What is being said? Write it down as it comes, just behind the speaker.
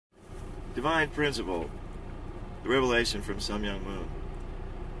Divine Principle, the revelation from Sun Myung Moon.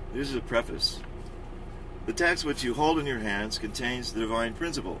 This is a preface. The text which you hold in your hands contains the Divine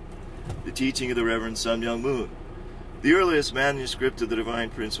Principle, the teaching of the Reverend Sun Myung Moon. The earliest manuscript of the Divine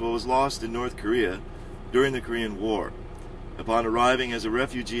Principle was lost in North Korea during the Korean War. Upon arriving as a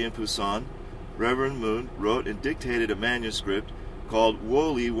refugee in Busan, Reverend Moon wrote and dictated a manuscript called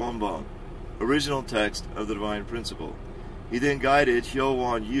Wo-li Wonbong, original text of the Divine Principle. He then guided Hyo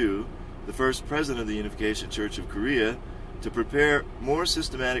Won-yu, the first president of the Unification Church of Korea, to prepare more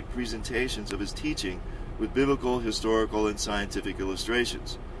systematic presentations of his teaching with biblical, historical, and scientific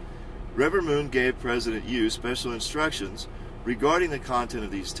illustrations. Reverend Moon gave President Yu special instructions regarding the content of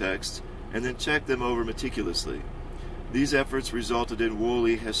these texts and then checked them over meticulously. These efforts resulted in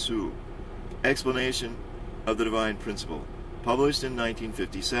Wo-li Hesu, Explanation of the Divine Principle, published in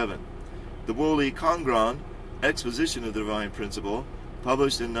 1957. The Wo-li Kongran, Exposition of the Divine Principle,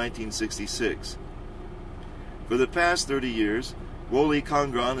 published in 1966. For the past 30 years, Wo-li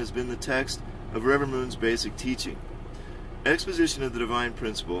Kongran has been the text of Reverend Moon's basic teaching. Exposition of the Divine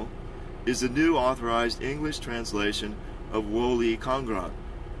Principle is the new authorized English translation of Wo-li Kongran.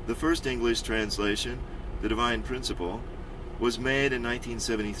 The first English translation, The Divine Principle, was made in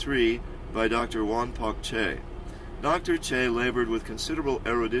 1973 by Dr. Won Pak Che. Dr. Che labored with considerable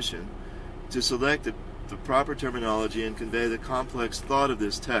erudition to select the proper terminology and convey the complex thought of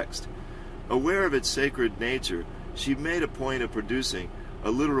this text. Aware of its sacred nature, she made a point of producing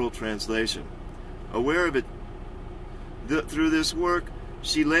a literal translation. Aware of it, through this work,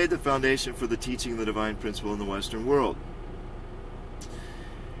 she laid the foundation for the teaching of the Divine Principle in the Western world.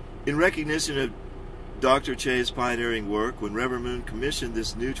 In recognition of Dr. Che's pioneering work, when Reverend Moon commissioned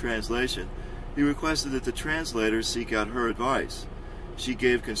this new translation, he requested that the translators seek out her advice. She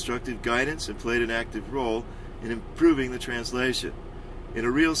gave constructive guidance and played an active role in improving the translation. In a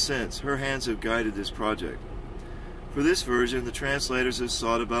real sense, her hands have guided this project. For this version, the translators have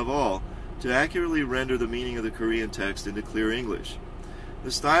sought above all to accurately render the meaning of the Korean text into clear English.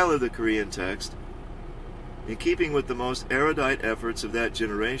 The style of the Korean text, in keeping with the most erudite efforts of that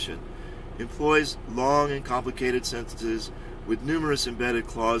generation, employs long and complicated sentences with numerous embedded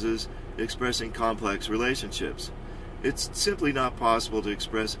clauses expressing complex relationships. It's simply not possible to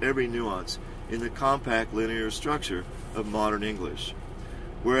express every nuance in the compact linear structure of modern English.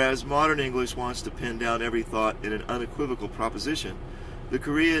 Whereas modern English wants to pin down every thought in an unequivocal proposition, the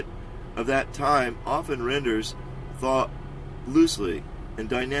Korean of that time often renders thought loosely and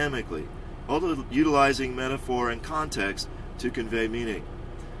dynamically, although utilizing metaphor and context to convey meaning.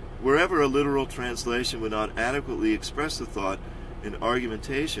 Wherever a literal translation would not adequately express the thought and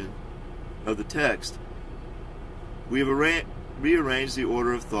argumentation of the text, we have rearranged the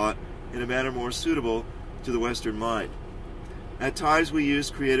order of thought in a manner more suitable to the Western mind. At times we use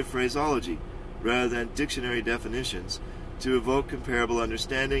creative phraseology rather than dictionary definitions to evoke comparable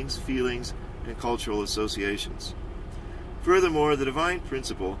understandings, feelings, and cultural associations. Furthermore, the Divine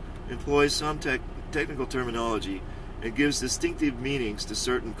Principle employs some technical terminology and gives distinctive meanings to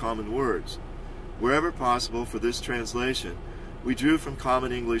certain common words. Wherever possible for this translation, we drew from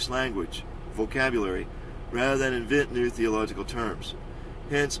common English language, vocabulary, rather than invent new theological terms.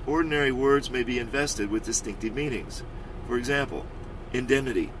 Hence, ordinary words may be invested with distinctive meanings. For example,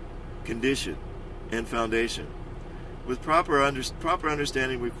 indemnity, condition, and foundation. With proper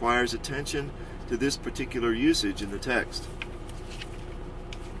understanding requires attention to this particular usage in the text.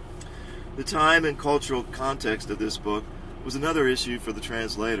 The time and cultural context of this book was another issue for the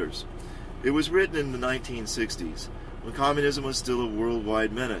translators. It was written in the 1960s, when communism was still a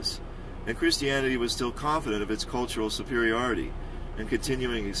worldwide menace, and Christianity was still confident of its cultural superiority and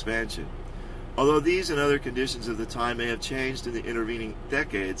continuing expansion. Although these and other conditions of the time may have changed in the intervening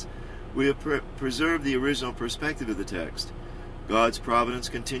decades, we have preserved the original perspective of the text. God's providence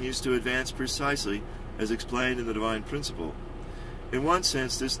continues to advance precisely as explained in the Divine Principle. In one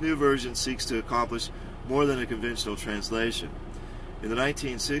sense, this new version seeks to accomplish more than a conventional translation. In the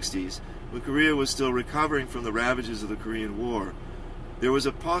 1960s, when Korea was still recovering from the ravages of the Korean War, there was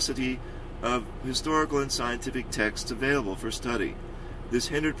a paucity of historical and scientific texts available for study. This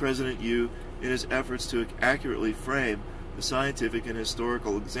hindered President Yu in his efforts to accurately frame the scientific and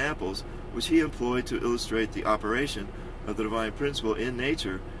historical examples which he employed to illustrate the operation of the Divine Principle in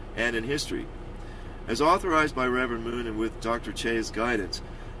nature and in history. As authorized by Reverend Moon and with Dr. Che's guidance,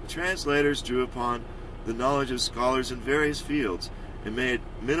 the translators drew upon the knowledge of scholars in various fields and made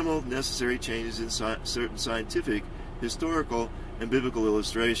minimal necessary changes in certain scientific, historical, and biblical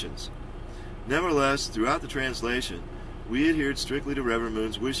illustrations. Nevertheless, throughout the translation, we adhered strictly to Reverend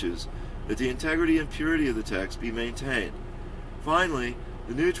Moon's wishes that the integrity and purity of the text be maintained. Finally,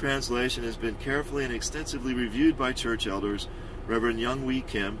 The new translation has been carefully and extensively reviewed by church elders, Reverend Young Wee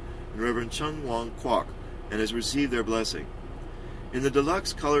Kim and Reverend Chung Wong Kwok, and has received their blessing. In the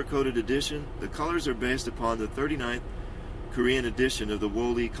deluxe color-coded edition, the colors are based upon the 39th Korean edition of the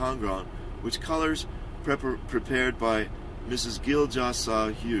Woli Kongron, which colors prepared by Mrs. Gil Ja-sa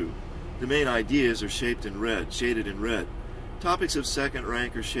Hugh. The main ideas are shaded in red. Topics of second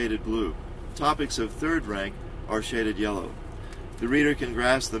rank are shaded blue. Topics of third rank are shaded yellow. The reader can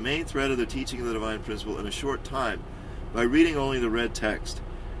grasp the main thread of the teaching of the divine principle in a short time by reading only the red text.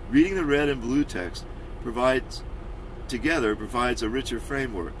 Reading the red and blue text provides a richer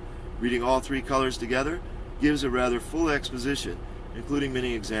framework. Reading all three colors together gives a rather full exposition, including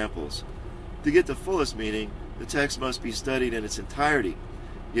many examples. To get the fullest meaning, the text must be studied in its entirety.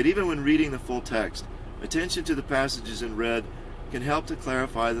 Yet even when reading the full text, attention to the passages in red can help to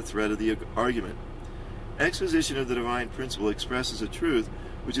clarify the thread of the argument. Exposition of the divine principle expresses a truth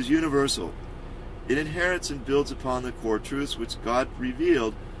which is universal. It inherits and builds upon the core truths which God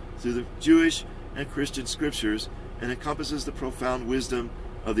revealed through the Jewish and Christian scriptures and encompasses the profound wisdom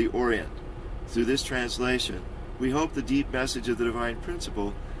of the Orient. Through this translation, we hope the deep message of the divine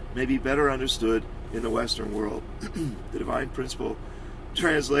principle may be better understood in the Western world. The Divine Principle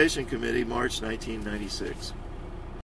Translation Committee, March 1996.